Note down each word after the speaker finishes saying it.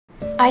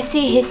I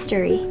see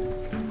history.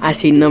 I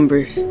see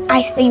numbers.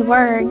 I see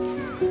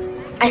words.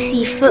 I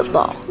see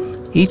football.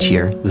 Each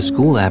year, the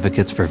School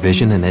Advocates for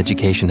Vision and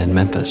Education in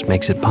Memphis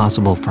makes it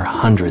possible for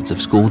hundreds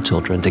of school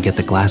children to get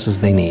the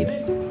glasses they need,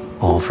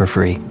 all for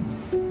free.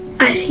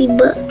 I see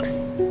books.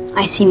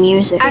 I see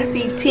music. I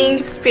see team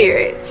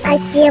spirit. I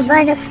see a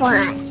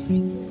butterfly.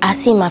 I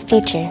see my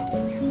future.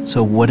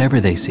 So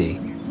whatever they see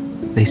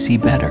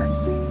better.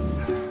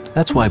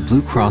 That's why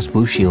Blue Cross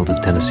Blue Shield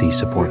of Tennessee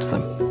supports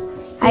them.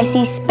 I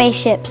see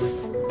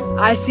spaceships.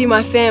 I see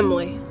my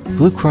family.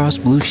 Blue Cross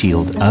Blue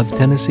Shield of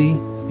Tennessee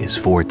is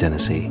for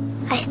Tennessee.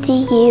 I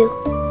see you.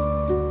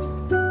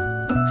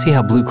 See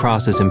how Blue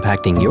Cross is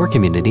impacting your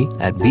community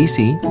at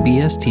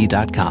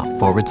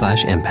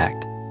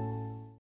bcbst.com/impact.